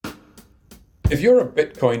If you're a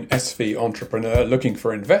Bitcoin SV entrepreneur looking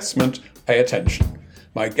for investment, pay attention.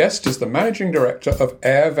 My guest is the managing director of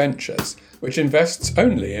Air Ventures, which invests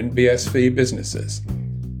only in BSV businesses.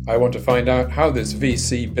 I want to find out how this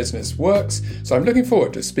VC business works, so I'm looking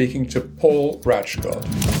forward to speaking to Paul Rajkot.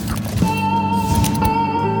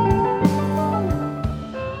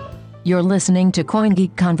 You're listening to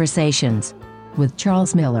CoinGeek Conversations with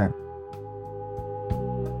Charles Miller.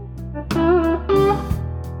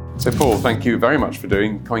 So Paul, thank you very much for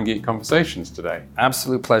doing CoinGeek Conversations today.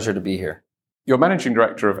 Absolute pleasure to be here. You're managing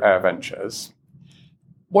director of Air Ventures.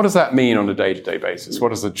 What does that mean on a day-to-day basis? What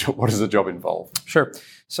does the job involve? Sure.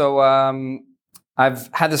 So I've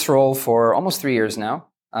had this role for almost 3 years now.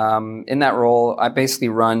 In that role, I basically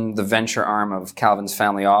run the venture arm of Calvin's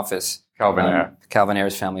family office. Calvin Air. Calvin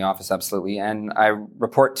Air's family office, absolutely. And I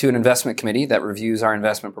report to an investment committee that reviews our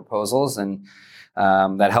investment proposals and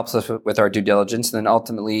that helps us with our due diligence. And then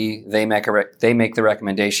ultimately, they make the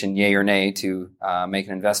recommendation, yay or nay, to make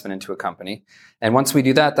an investment into a company. And once we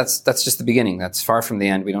do that, that's just the beginning. That's far from the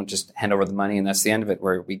end. We don't just hand over the money and that's the end of it.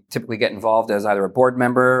 Where we typically get involved as either a board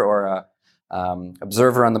member or a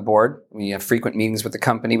observer on the board. We have frequent meetings with the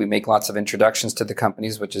company. We make lots of introductions to the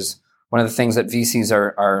companies, which is one of the things that VCs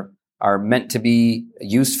are meant to be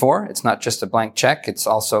used for. It's not just a blank check. It's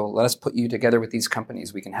also, let us put you together with these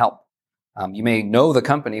companies. We can help. You may know the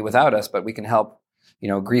company without us, but we can help,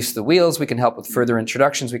 grease the wheels. We can help with further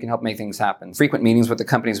introductions. We can help make things happen. Frequent meetings with the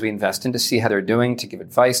companies we invest in to see how they're doing, to give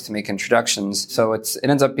advice, to make introductions. So it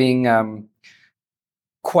ends up being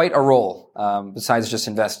quite a role besides just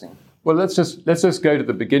investing. Well, let's just go to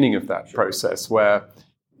the beginning of that process where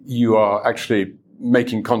you are actually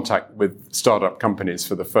making contact with startup companies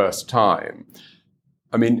for the first time.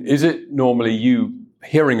 I mean, is it normally you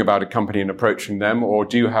hearing about a company and approaching them, or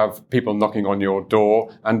do you have people knocking on your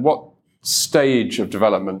door? And what stage of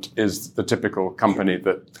development is the typical company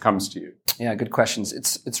that comes to you? Yeah, good questions.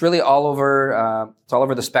 It's really all over. It's all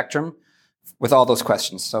over the spectrum with all those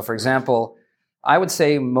questions. So, for example, I would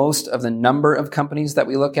say most of the number of companies that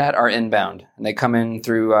we look at are inbound, and they come in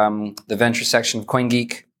through the venture section of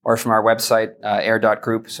CoinGeek or from our website,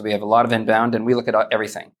 air.group. So we have a lot of inbound, and we look at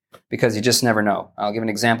everything because you just never know. I'll give an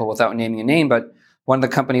example without naming a name, but one of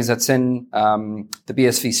the companies that's in the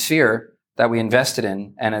BSV sphere that we invested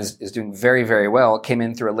in and is doing very, very well came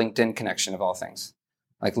in through a LinkedIn connection of all things.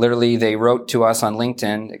 Like literally, they wrote to us on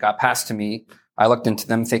LinkedIn. It got passed to me. I looked into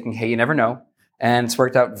them thinking, hey, you never know. And it's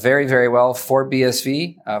worked out very, very well for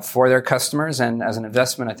BSV, for their customers. And as an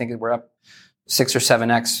investment, I think we're up 6 or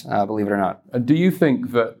 7x, believe it or not. Do you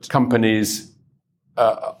think that companies,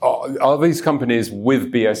 are these companies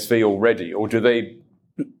with BSV already, or do they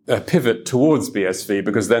pivot towards BSV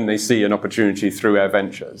because then they see an opportunity through Air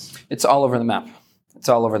Ventures? It's all over the map. It's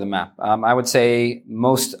all over the map. I would say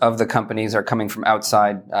most of the companies are coming from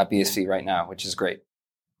outside BSV right now, which is great.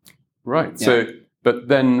 Right. Yeah. So, but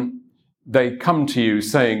then they come to you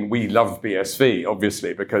saying, we love BSV,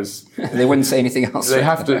 obviously, because they wouldn't say anything else. They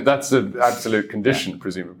have to, that's an absolute condition,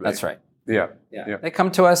 presumably. That's right. Yeah. They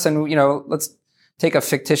come to us and, let's take a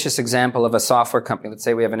fictitious example of a software company. Let's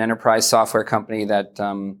say we have an enterprise software company that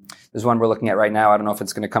there's one we're looking at right now. I don't know if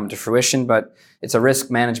it's going to come to fruition, but it's a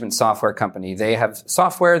risk management software company. They have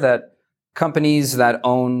software that companies that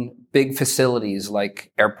own big facilities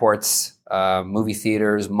like airports, movie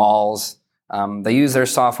theaters, malls, they use their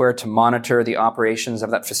software to monitor the operations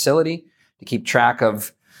of that facility, to keep track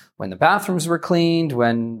of when the bathrooms were cleaned,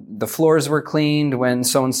 when the floors were cleaned, when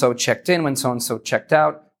so-and-so checked in, when so-and-so checked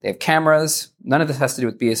out. They have cameras. None of this has to do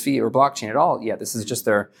with BSV or blockchain at all. Yeah, this is just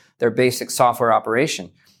their basic software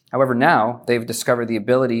operation. However, now they've discovered the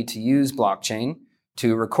ability to use blockchain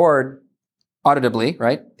to record auditably,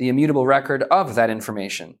 right, the immutable record of that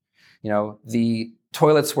information. The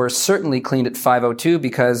toilets were certainly cleaned at 5:02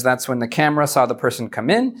 because that's when the camera saw the person come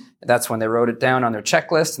in. That's when they wrote it down on their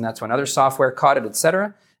checklist, and that's when other software caught it,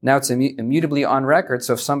 etc. Now it's immutably on record.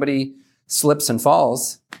 So if somebody slips and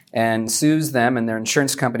falls and sues them, and their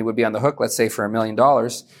insurance company would be on the hook, let's say for $1 million,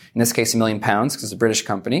 in this case £1 million, because it's a British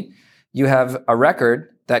company, you have a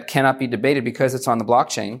record that cannot be debated because it's on the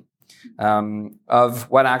blockchain of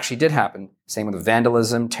what actually did happen. Same with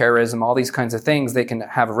vandalism, terrorism, all these kinds of things. They can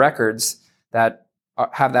have records that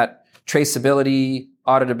have that traceability,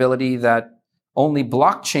 auditability that only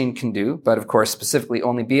blockchain can do, but of course, specifically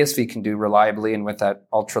only BSV can do reliably and with that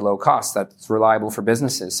ultra low cost that's reliable for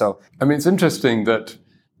businesses. So, I mean, it's interesting that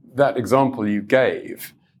example you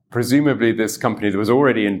gave, presumably this company that was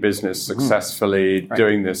already in business successfully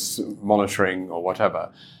doing this monitoring or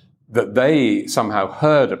whatever, that they somehow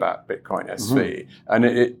heard about Bitcoin SV, and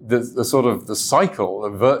the sort of the cycle, the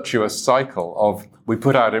virtuous cycle of we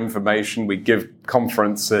put out information, we give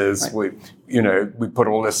conferences, we put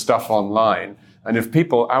all this stuff online, and if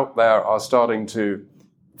people out there are starting to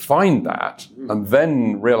find that and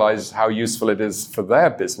then realize how useful it is for their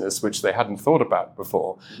business, which they hadn't thought about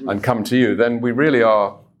before, and come to you, then we really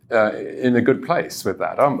are in a good place with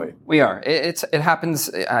that, aren't we? We are. It happens.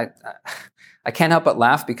 I can't help but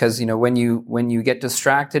laugh because, when you get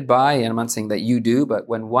distracted by, and I'm not saying that you do, but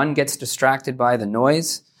when one gets distracted by the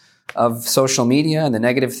noise of social media and the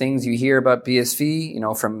negative things you hear about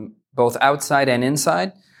BSV, from both outside and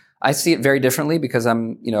inside, I see it very differently because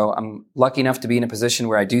I'm lucky enough to be in a position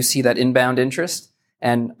where I do see that inbound interest.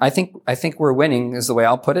 And I think we're winning is the way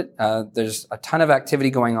I'll put it. There's a ton of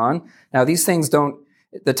activity going on. Now, these things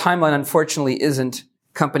the timeline unfortunately isn't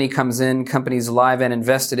company comes in, company's live and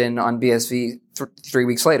invested in on BSV 3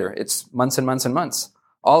 weeks later. It's months and months and months.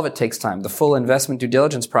 All of it takes time. The full investment due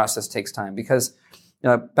diligence process takes time because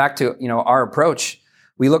back to our approach,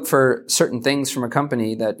 we look for certain things from a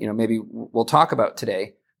company that maybe we'll talk about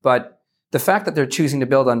today. But the fact that they're choosing to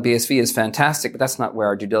build on BSV is fantastic, but that's not where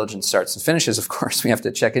our due diligence starts and finishes. Of course, we have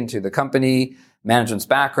to check into the company, management's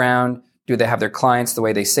background. Do they have their clients the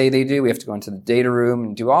way they say they do? We have to go into the data room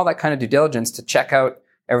and do all that kind of due diligence to check out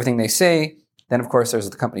everything they say. Then, of course, there's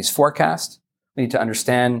the company's forecast. We need to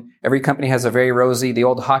understand every company has a very rosy, the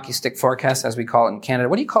old hockey stick forecast, as we call it in Canada.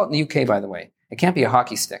 What do you call it in the UK, by the way? It can't be a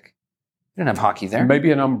hockey stick. You don't have hockey there.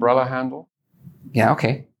 Maybe an umbrella handle? Yeah,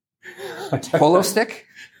 okay. Polo stick?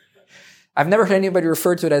 I've never heard anybody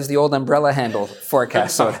refer to it as the old umbrella handle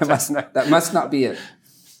forecast, so that must not be it.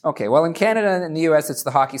 Okay, well, in Canada and in the US, it's the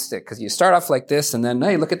hockey stick because you start off like this and then,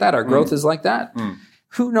 hey, look at that. Our growth is like that.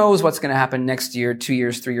 Who knows what's going to happen next year, 2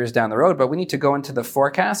 years, 3 years down the road, but we need to go into the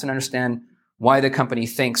forecast and understand why the company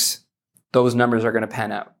thinks those numbers are going to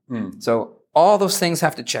pan out. So all those things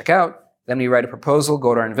have to check out. Then we write a proposal,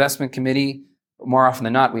 go to our investment committee. More often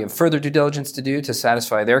than not, we have further due diligence to do to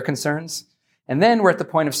satisfy their concerns. And then we're at the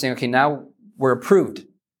point of saying, okay, now we're approved.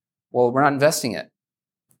 Well, we're not investing it.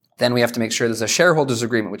 Then we have to make sure there's a shareholders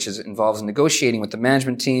agreement, which involves negotiating with the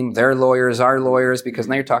management team, their lawyers, our lawyers, because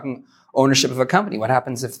now you're talking ownership of a company. What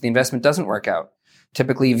happens if the investment doesn't work out?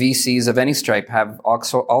 Typically, VCs of any stripe have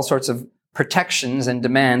all sorts of protections and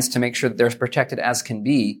demands to make sure that they're protected as can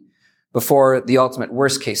be before the ultimate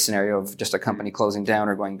worst case scenario of just a company closing down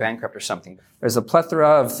or going bankrupt or something. There's a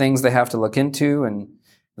plethora of things they have to look into, and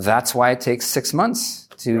that's why it takes 6 months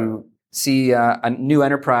to see a new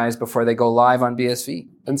enterprise before they go live on BSV.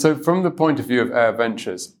 And so from the point of view of Air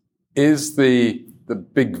Ventures, is the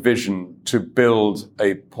big vision to build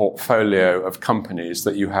a portfolio of companies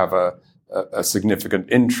that you have a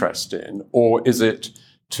significant interest in, or is it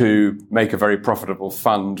to make a very profitable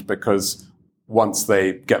fund because once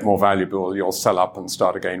they get more valuable, you'll sell up and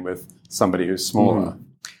start again with somebody who's smaller?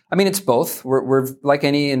 I mean, it's both. We're like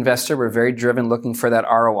any investor, we're very driven looking for that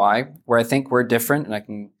ROI, where I think we're different,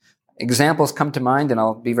 and examples come to mind, and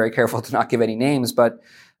I'll be very careful to not give any names, but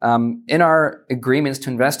in our agreements to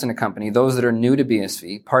invest in a company, those that are new to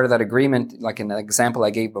BSV, part of that agreement, like in the example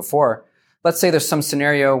I gave before, let's say there's some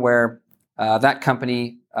scenario where that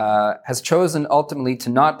company has chosen ultimately to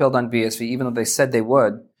not build on BSV, even though they said they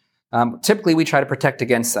would. Typically, we try to protect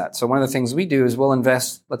against that. So one of the things we do is we'll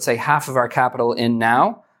invest, let's say, half of our capital in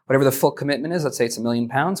now, whatever the full commitment is. Let's say it's £1 million.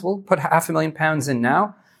 We'll put £500,000 in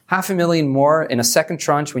now, $500,000 more in a second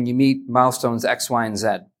tranche when you meet milestones X, Y, and Z.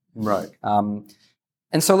 Right.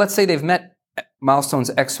 And so let's say they've met milestones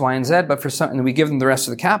X, Y, and Z, but and we give them the rest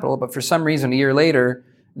of the capital, but for some reason a year later,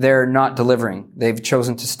 they're not delivering. They've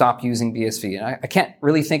chosen to stop using BSV. And I can't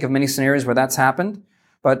really think of many scenarios where that's happened,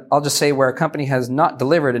 but I'll just say where a company has not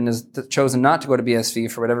delivered and has chosen not to go to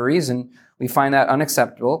BSV for whatever reason, we find that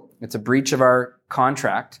unacceptable. It's a breach of our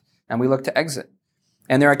contract, and we look to exit.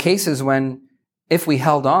 And there are cases when if we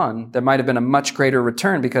held on, there might have been a much greater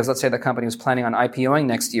return because let's say the company was planning on IPOing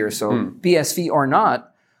next year. So BSV or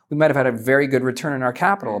not, we might have had a very good return on our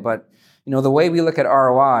capital. But, the way we look at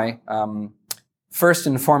ROI, first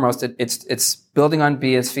and foremost, it's building on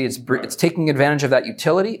BSV. It's taking advantage of that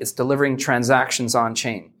utility. It's delivering transactions on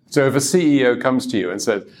chain. So if a CEO comes to you and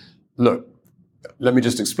says, look, let me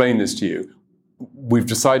just explain this to you. We've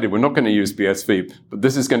decided we're not going to use BSV, but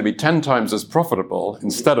this is going to be 10 times as profitable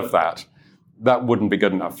instead of that. That wouldn't be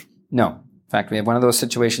good enough. No. In fact, we have one of those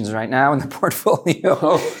situations right now in the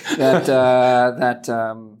portfolio that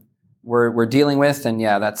we're dealing with, and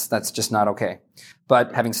that's just not okay.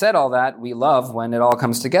 But having said all that, we love when it all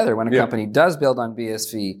comes together. When a company does build on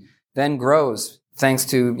BSV, then grows thanks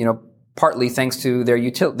to partly thanks to their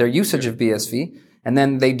usage of BSV, and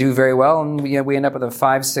then they do very well, and we end up with a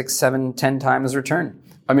 5, 6, 7, 10 times return.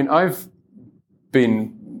 I mean, I've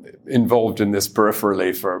been involved in this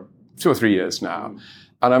peripherally for 2 or 3 years now,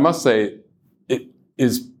 and I must say it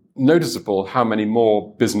is noticeable how many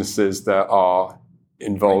more businesses there are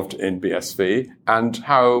involved in BSV and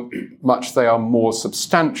how much they are more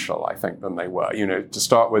substantial, I think, than they were. To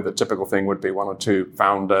start with, the typical thing would be 1 or 2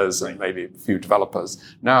 founders and maybe a few developers.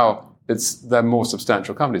 Now they're more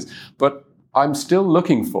substantial companies. But I'm still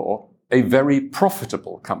looking for a very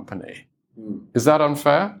profitable company. Is that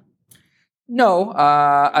unfair? No,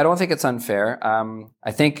 I don't think it's unfair.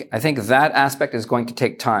 I think that aspect is going to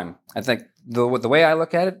take time. I think the way I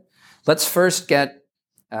look at it, let's first get,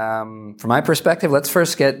 from my perspective, let's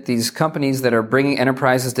first get these companies that are bringing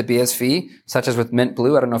enterprises to BSV, such as with Mint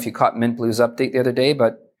Blue. I don't know if you caught Mint Blue's update the other day,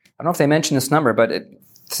 but I don't know if they mentioned this number, but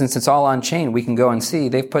since it's all on chain, we can go and see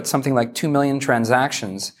they've put something like 2 million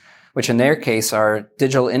transactions, which in their case are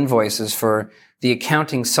digital invoices for the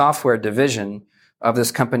accounting software division of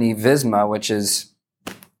this company Visma, which is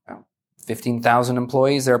 15,000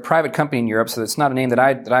 employees. They're a private company in Europe, so it's not a name that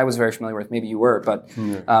I was very familiar with. Maybe you were, but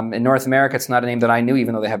in North America, it's not a name that I knew,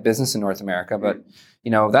 even though they have business in North America. But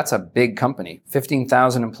that's a big company,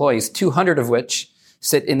 15,000 employees, 200 of which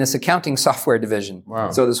sit in this accounting software division.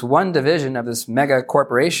 Wow. So this one division of this mega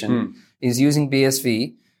corporation is using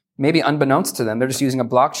BSV. Maybe unbeknownst to them, they're just using a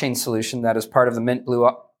blockchain solution that is part of the Mint Blue,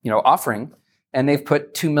 offering. And they've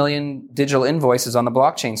put 2 million digital invoices on the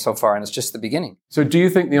blockchain so far, and it's just the beginning. So do you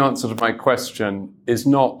think the answer to my question is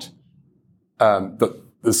not that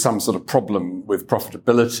there's some sort of problem with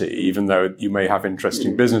profitability, even though you may have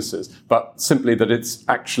interesting businesses, but simply that it's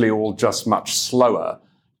actually all just much slower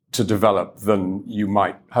to develop than you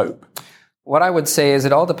might hope? What I would say is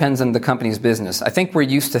it all depends on the company's business. I think we're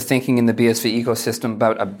used to thinking in the BSV ecosystem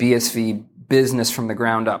about a BSV business from the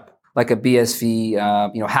ground up, like a BSV,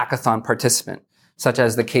 hackathon participant, such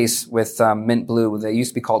as the case with Mint Blue. They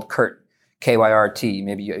used to be called KYRT, K-Y-R-T.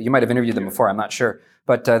 Maybe you might have interviewed them before. I'm not sure,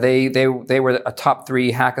 but they were a top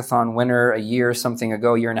 3 hackathon winner a year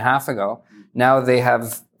and a half ago. Now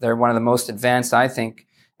they're one of the most advanced, I think,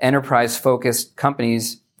 enterprise-focused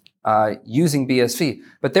companies using BSV,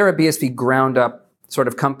 but they're a BSV ground-up sort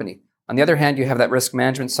of company. On the other hand, you have that risk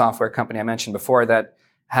management software company I mentioned before that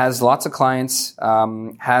has lots of clients,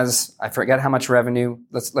 I forget how much revenue,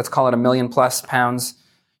 let's call it £1 million plus,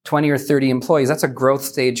 20 or 30 employees. That's a growth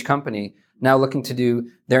stage company now looking to do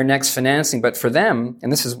their next financing. But for them,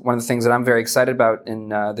 and this is one of the things that I'm very excited about in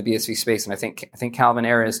the BSV space, and I think Calvin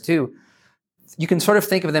Ayre is too, you can sort of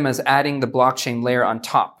think of them as adding the blockchain layer on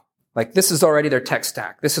top. Like this is already their tech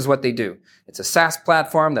stack. This is what they do. It's a SaaS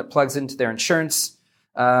platform that plugs into their insurance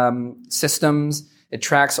systems. It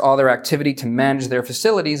tracks all their activity to manage their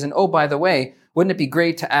facilities. And oh, by the way, wouldn't it be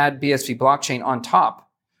great to add BSV blockchain on top,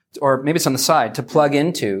 or maybe it's on the side, to plug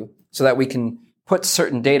into so that we can put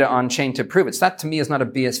certain data on chain to prove it? So that to me is not a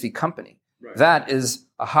BSV company. Right. That is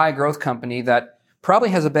a high growth company that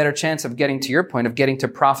probably has a better chance of getting to your point, of getting to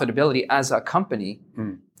profitability as a company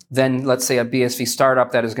than, let's say, a BSV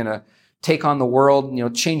startup that is going to take on the world,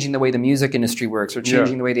 changing the way the music industry works or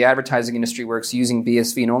changing the way the advertising industry works using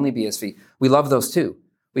BSV and only BSV. We love those too.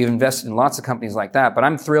 We've invested in lots of companies like that. But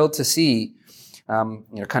I'm thrilled to see, kind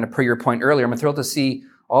of per your point earlier, I'm thrilled to see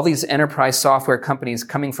all these enterprise software companies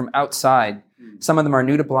coming from outside. Some of them are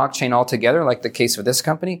new to blockchain altogether, like the case of this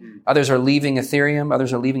company. Others are leaving Ethereum.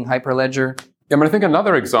 Others are leaving Hyperledger. Yeah, I think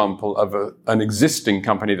another example of an existing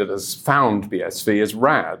company that has found BSV is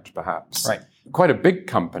RAD, perhaps. Right. Quite a big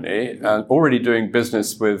company, already doing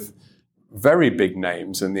business with very big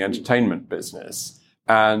names in the entertainment business.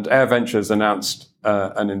 And Air Ventures announced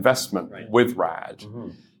an investment with RAD.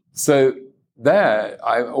 Mm-hmm. So there,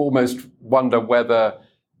 I almost wonder whether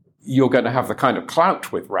you're going to have the kind of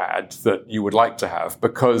clout with RAD that you would like to have,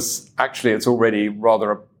 because actually it's already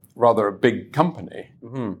rather a big company.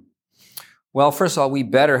 Mm-hmm. Well, first of all, we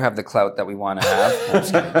better have the clout that we want to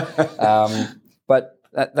have. But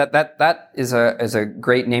that is a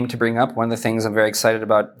great name to bring up. One of the things I'm very excited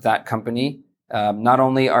about that company. Not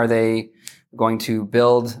only are they going to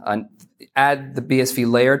add the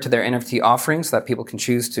BSV layer to their NFT offerings so that people can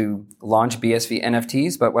choose to launch BSV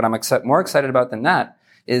NFTs, but what I'm more excited about than that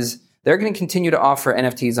is they're going to continue to offer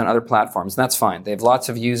NFTs on other platforms. And that's fine. They have lots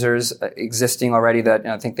of users existing already that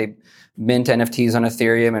I think they mint NFTs on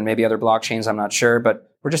Ethereum and maybe other blockchains. I'm not sure,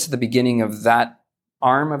 but we're just at the beginning of that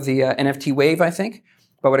arm of the NFT wave, I think.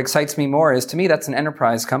 But what excites me more is, to me, that's an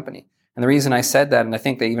enterprise company. And the reason I said that, and I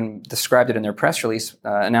think they even described it in their press release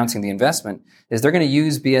announcing the investment, is they're going to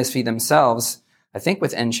use BSV themselves, I think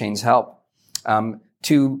with nChain's help.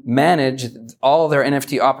 to manage all of their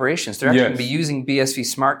NFT operations. They're actually Yes. going to be using BSV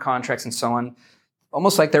smart contracts and so on,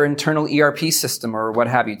 almost like their internal ERP system or what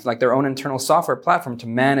have you, like their own internal software platform to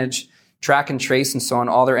manage, track and trace and so on,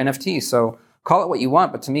 all their NFTs. So call it what you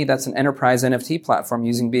want, but to me, that's an enterprise NFT platform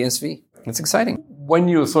using BSV. It's exciting. When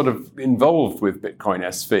you're sort of involved with Bitcoin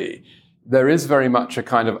SV, there is very much a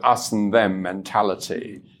kind of us and them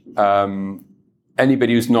mentality.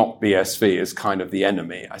 Anybody who's not BSV is kind of the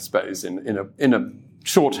enemy, I suppose, in a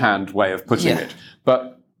shorthand way of putting it.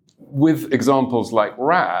 But with examples like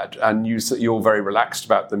RAD, and you're very relaxed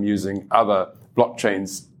about them using other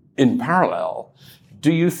blockchains in parallel,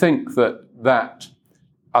 do you think that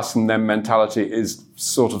us and them mentality is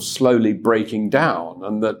sort of slowly breaking down,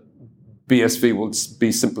 and that BSV will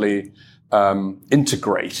be simply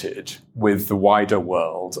integrated with the wider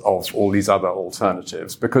world of all these other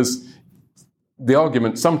alternatives? Because the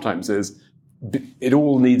argument sometimes is it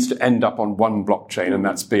all needs to end up on one blockchain, and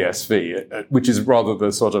that's BSV, which is rather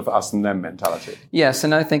the sort of us and them mentality. Yes,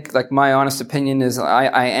 and I think like my honest opinion is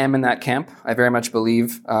I am in that camp. I very much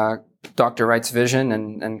believe Dr. Wright's vision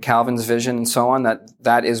and Calvin's vision and so on,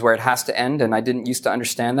 that is where it has to end, and I didn't used to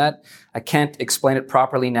understand that. I can't explain it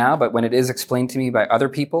properly now, but when it is explained to me by other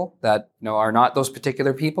people that are not those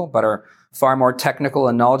particular people, but are far more technical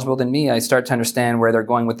and knowledgeable than me, I start to understand where they're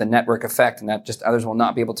going with the network effect, and that just others will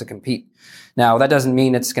not be able to compete. Now, that doesn't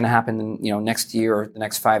mean it's going to happen in, next year or the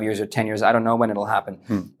next 5 years or 10 years. I don't know when it'll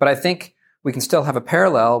happen. But I think we can still have a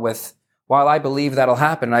parallel with, while I believe that'll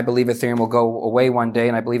happen, and I believe Ethereum will go away one day,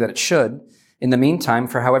 and I believe that it should, in the meantime,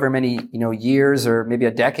 for however many, years or maybe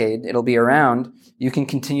a decade it'll be around, you can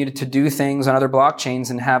continue to do things on other blockchains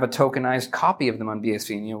and have a tokenized copy of them on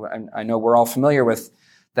BSV. And, I know we're all familiar with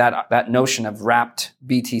that notion of wrapped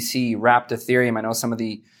BTC, wrapped Ethereum. I know some of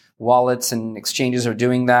the wallets and exchanges are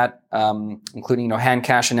doing that, including,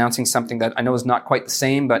 Handcash announcing something that I know is not quite the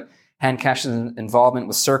same, but Handcash's involvement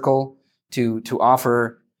with Circle to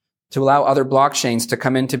allow other blockchains to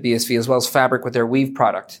come into BSV, as well as Fabric with their Weave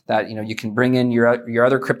product, that, you can bring in your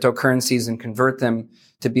other cryptocurrencies and convert them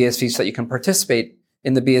to BSV so that you can participate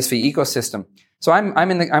in the BSV ecosystem. So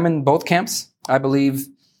I'm in both camps. I believe,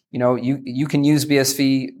 you can use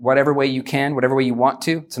BSV whatever way you can, whatever way you want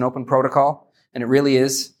to. It's an open protocol, and it really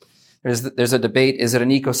is. There's a debate. Is it an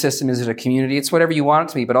ecosystem? Is it a community? It's whatever you want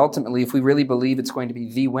it to be. But ultimately, if we really believe it's going to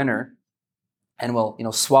be the winner and will,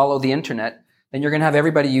 swallow the internet, then you're going to have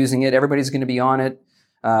everybody using it. Everybody's going to be on it,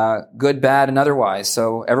 good, bad, and otherwise.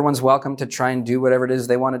 So everyone's welcome to try and do whatever it is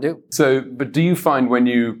they want to do. So, but do you find when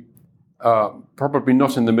you probably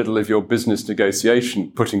not in the middle of your business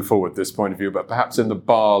negotiation putting forward this point of view, but perhaps in the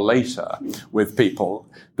bar later with people,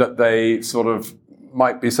 that they sort of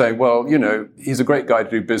might be saying, well, he's a great guy to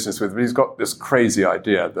do business with, but he's got this crazy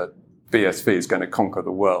idea that BSV is going to conquer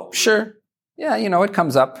the world? Sure. Yeah, it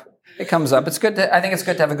comes up. It comes up. I think it's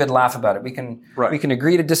good to have a good laugh about it. We can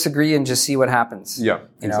agree to disagree and just see what happens. Yeah,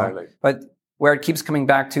 exactly. But where it keeps coming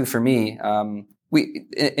back to for me,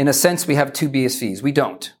 in a sense, we have two BSVs. We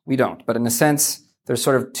don't. But in a sense, there's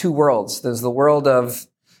sort of two worlds. There's the world of,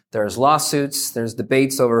 there's lawsuits, there's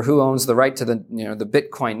debates over who owns the right to the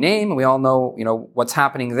Bitcoin name. And we all know, what's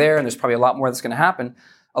happening there. And there's probably a lot more that's going to happen.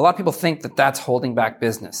 A lot of people think that that's holding back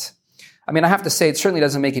business. I mean, I have to say, it certainly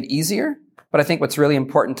doesn't make it easier. But I think what's really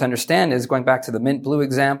important to understand is, going back to the Mint Blue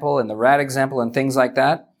example and the RAD example and things like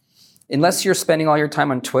that, unless you're spending all your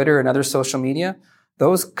time on Twitter and other social media,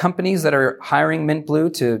 those companies that are hiring Mint Blue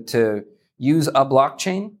to use a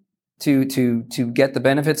blockchain to get the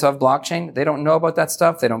benefits of blockchain, they don't know about that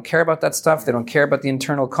stuff. They don't care about that stuff. They don't care about the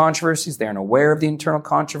internal controversies. They aren't aware of the internal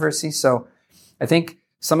controversies. So I think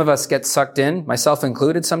some of us get sucked in, myself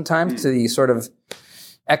included sometimes, to the sort of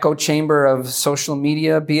echo chamber of social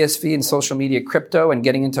media, BSV, and social media crypto, and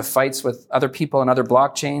getting into fights with other people and other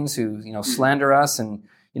blockchains who, slander us. And,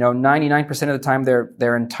 99% of the time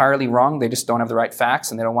they're entirely wrong. They just don't have the right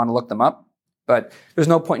facts and they don't want to look them up. But there's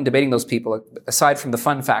no point in debating those people aside from the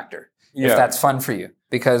fun factor, if that's fun for you.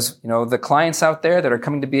 Because, the clients out there that are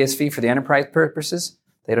coming to BSV for the enterprise purposes,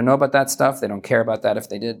 they don't know about that stuff. They don't care about that if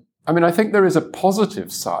they did. I mean, I think there is a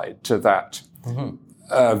positive side to that.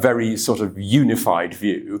 Very sort of unified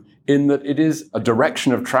view, in that it is a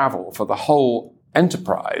direction of travel for the whole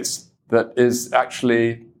enterprise that is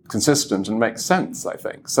actually consistent and makes sense, I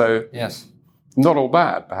think. So yes, not all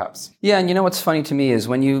bad, perhaps. Yeah, and what's funny to me is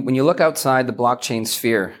when you look outside the blockchain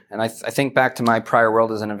sphere, and I think back to my prior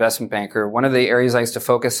world as an investment banker, one of the areas I used to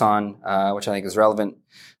focus on, which I think is relevant,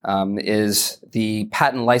 is the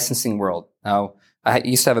patent licensing world. Now, I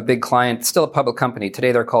used to have a big client, still a public company.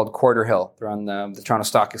 Today they're called Quarterhill. They're on the Toronto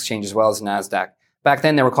Stock Exchange as well as NASDAQ. Back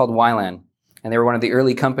then they were called Wylan. and they were one of the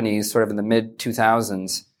early companies, sort of in the mid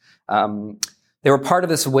 2000s. They were part of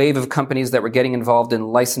this wave of companies that were getting involved in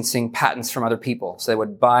licensing patents from other people. So they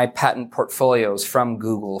would buy patent portfolios from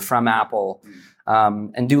Google, from Apple,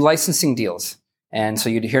 and do licensing deals. And so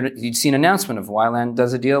you'd see an announcement of Weiland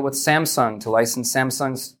does a deal with Samsung to license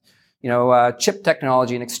Samsung's, chip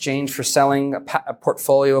technology in exchange for selling a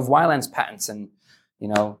portfolio of Weiland's patents. And,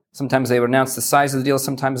 sometimes they would announce the size of the deal,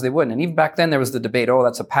 sometimes they wouldn't. And even back then there was the debate,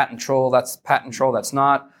 that's a patent troll, that's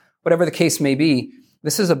not. Whatever the case may be,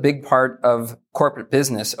 this is a big part of corporate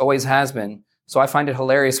business, always has been. So I find it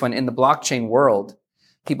hilarious when in the blockchain world,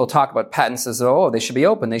 people talk about patents as though, they should be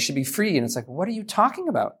open, they should be free. And it's like, what are you talking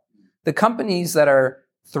about? The companies that are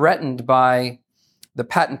threatened by the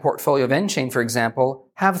patent portfolio of nChain, for example,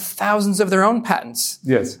 have thousands of their own patents.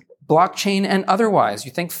 Yes. Blockchain and otherwise.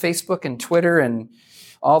 You think Facebook and Twitter and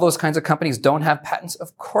all those kinds of companies don't have patents?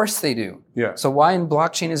 Of course they do. Yeah. So why in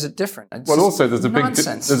blockchain is it different? Also there's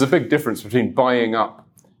a big difference between buying up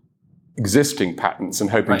existing patents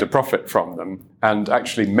and hoping to profit from them and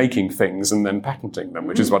actually making things and then patenting them,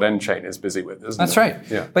 which is what nChain is busy with, isn't it? That's right.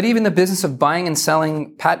 Yeah. But even the business of buying and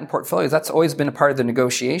selling patent portfolios, that's always been a part of the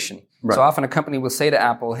negotiation. Right. So often a company will say to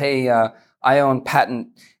Apple, hey, I own patent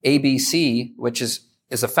ABC, which is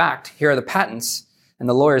a fact. Here are the patents. And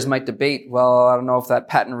the lawyers might debate, well, I don't know if that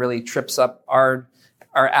patent really trips up our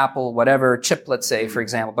Apple whatever chip, let's say, for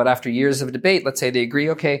example. But after years of debate, let's say they agree,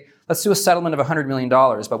 okay, let's do a settlement of $100 million,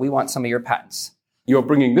 but we want some of your patents. You're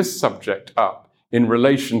bringing this subject up in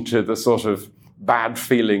relation to the sort of bad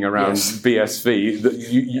feeling around BSV. That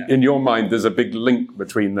in your mind, there's a big link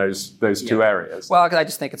between those two areas. Well, I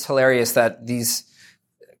just think it's hilarious that these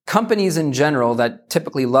companies in general that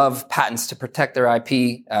typically love patents to protect their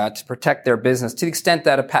IP, to protect their business, to the extent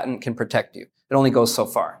that a patent can protect you. It only goes so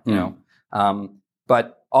far, you know.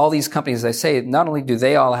 But all these companies, as I say, not only do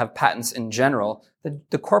they all have patents in general,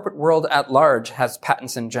 the corporate world at large has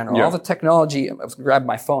patents in general. Yeah. All the technology, I was going to grab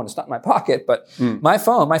my phone, it's not in my pocket, but my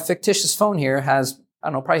phone, my fictitious phone here has, I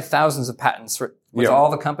don't know, probably thousands of patents with all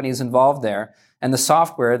the companies involved there. And the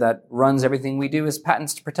software that runs everything we do has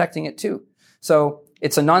patents to protecting it too. So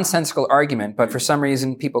it's a nonsensical argument, but for some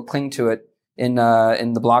reason people cling to it in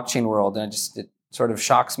the blockchain world. And it sort of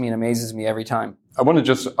shocks me and amazes me every time. I want to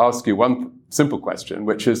just ask you one simple question,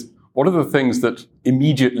 which is, what are the things that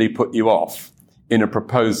immediately put you off in a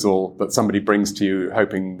proposal that somebody brings to you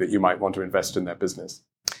hoping that you might want to invest in their business?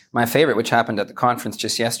 My favorite, which happened at the conference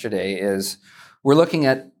just yesterday, is we're looking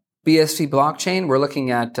at BSV blockchain, we're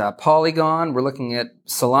looking at Polygon, we're looking at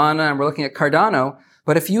Solana, and we're looking at Cardano.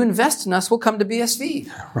 But if you invest in us, we'll come to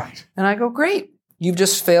BSV. Right. And I go, great. You've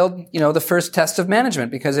just failed, the first test of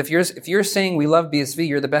management, because if you're saying we love BSV,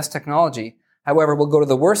 you're the best technology. However, we'll go to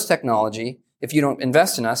the worst technology. If you don't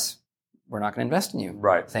invest in us, we're not going to invest in you.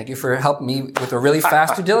 Right. Thank you for helping me with a really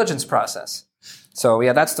fast due diligence process. So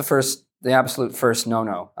yeah, that's the absolute first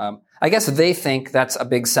no-no. I guess they think that's a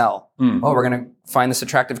big sell. Oh, we're going to find this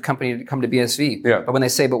attractive company to come to BSV. Yeah. But when they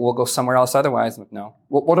say, but we'll go somewhere else otherwise, no.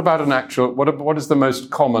 What about what is the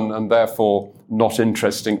most common and therefore not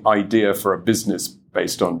interesting idea for a business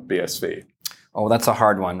based on BSV? Oh, that's a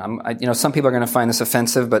hard one. Some people are going to find this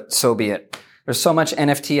offensive, but so be it. There's so much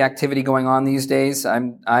NFT activity going on these days.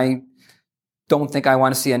 I don't think I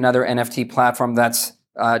want to see another NFT platform that's,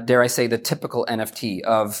 dare I say, the typical NFT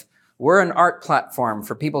of, we're an art platform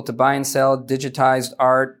for people to buy and sell digitized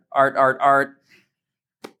art.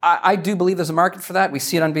 I do believe there's a market for that. We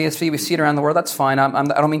see it on BSV. We see it around the world. That's fine. I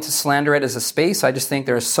don't mean to slander it as a space. I just think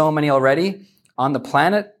there are so many already on the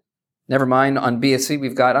planet. Never mind on BSV,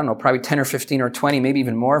 we've got, I don't know, probably 10 or 15 or 20, maybe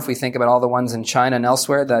even more if we think about all the ones in China and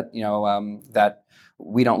elsewhere that, that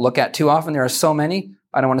we don't look at too often. There are so many.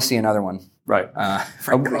 I don't want to see another one. Right.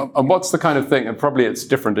 And what's the kind of thing, and probably it's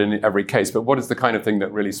different in every case, but what is the kind of thing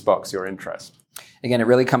that really sparks your interest? Again, it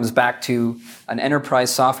really comes back to an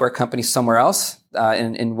enterprise software company somewhere else,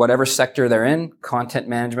 in whatever sector they're in, content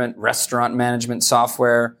management, restaurant management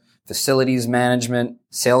software, facilities management,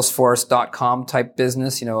 Salesforce.com type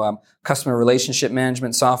business, customer relationship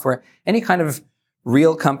management software, any kind of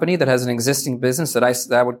real company that has an existing business that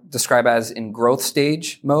I would describe as in growth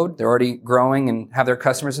stage mode. They're already growing and have their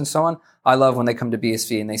customers and so on. I love when they come to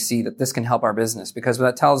BSV and they see that this can help our business, because what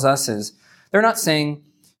that tells us is they're not saying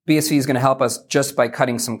BSV is going to help us just by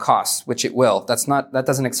cutting some costs, which it will. That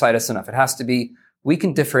doesn't excite us enough. It has to be, we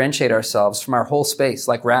can differentiate ourselves from our whole space,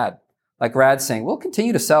 like RAD. Like RAD saying, we'll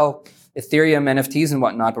continue to sell Ethereum, NFTs and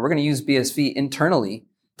whatnot, but we're going to use BSV internally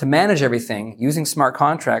to manage everything using smart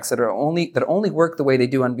contracts that only work the way they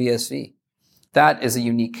do on BSV. That is a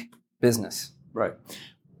unique business. Right.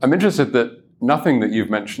 I'm interested that nothing that you've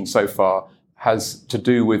mentioned so far has to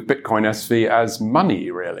do with Bitcoin SV as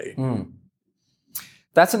money, really.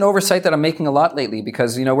 That's an oversight that I'm making a lot lately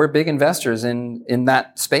because, we're big investors in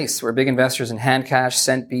that space. We're big investors in Handcash,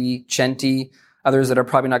 Centbee, Chenti, others that are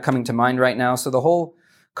probably not coming to mind right now. So the whole,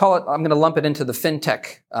 I'm going to lump it into the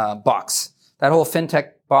fintech box. That whole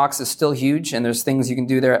fintech box is still huge, and there's things you can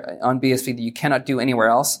do there on BSV that you cannot do anywhere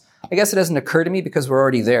else. I guess it doesn't occur to me because we're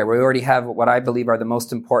already there. We already have what I believe are the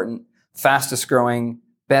most important, fastest growing,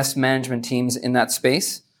 best management teams in that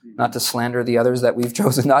space. Not to slander the others that we've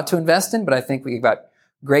chosen not to invest in, but I think we've got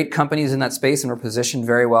great companies in that space and we're positioned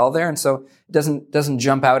very well there. And so it doesn't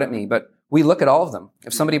jump out at me, but we look at all of them.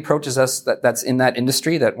 If somebody approaches us that's in that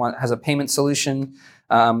industry, that has a payment solution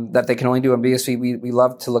that they can only do on BSV, we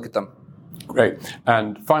love to look at them. Great.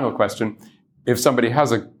 And final question. If somebody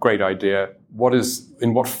has a great idea,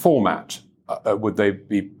 in what format would they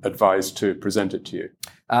be advised to present it to you?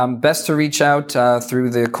 Best to reach out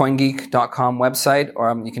through the CoinGeek.com website,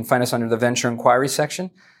 or you can find us under the Venture Inquiry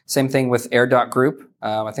section. Same thing with Air.Group.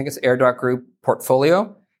 I think it's Air.Group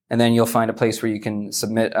Portfolio. And then you'll find a place where you can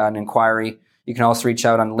submit an inquiry. You can also reach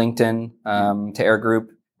out on LinkedIn to Air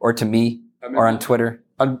Group or to me or on Twitter.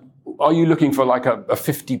 And are you looking for like a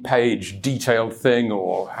 50-page detailed thing,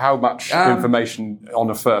 or how much information on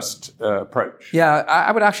a first approach? Yeah,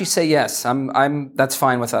 I would actually say yes. That's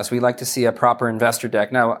fine with us. We like to see a proper investor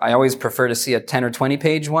deck. Now, I always prefer to see a 10 or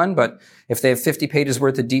 20-page one, but if they have 50 pages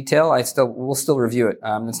worth of detail, we'll still review it.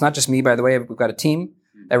 It's not just me, by the way. We've got a team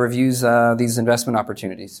that reviews these investment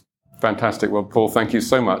opportunities. Fantastic. Well, Paul, thank you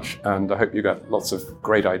so much. And I hope you got lots of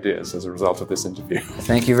great ideas as a result of this interview.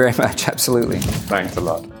 Thank you very much. Absolutely. Thanks a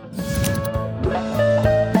lot.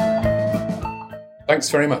 Thanks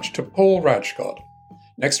very much to Paul Rajkot.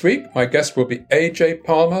 Next week, my guest will be AJ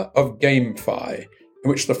Palmer of GameFi, in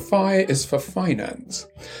which the Fi is for finance.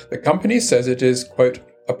 The company says it is, quote,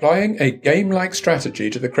 applying a game-like strategy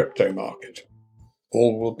to the crypto market.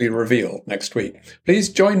 All will be revealed next week. Please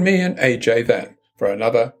join me and AJ then for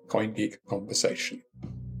another CoinGeek conversation.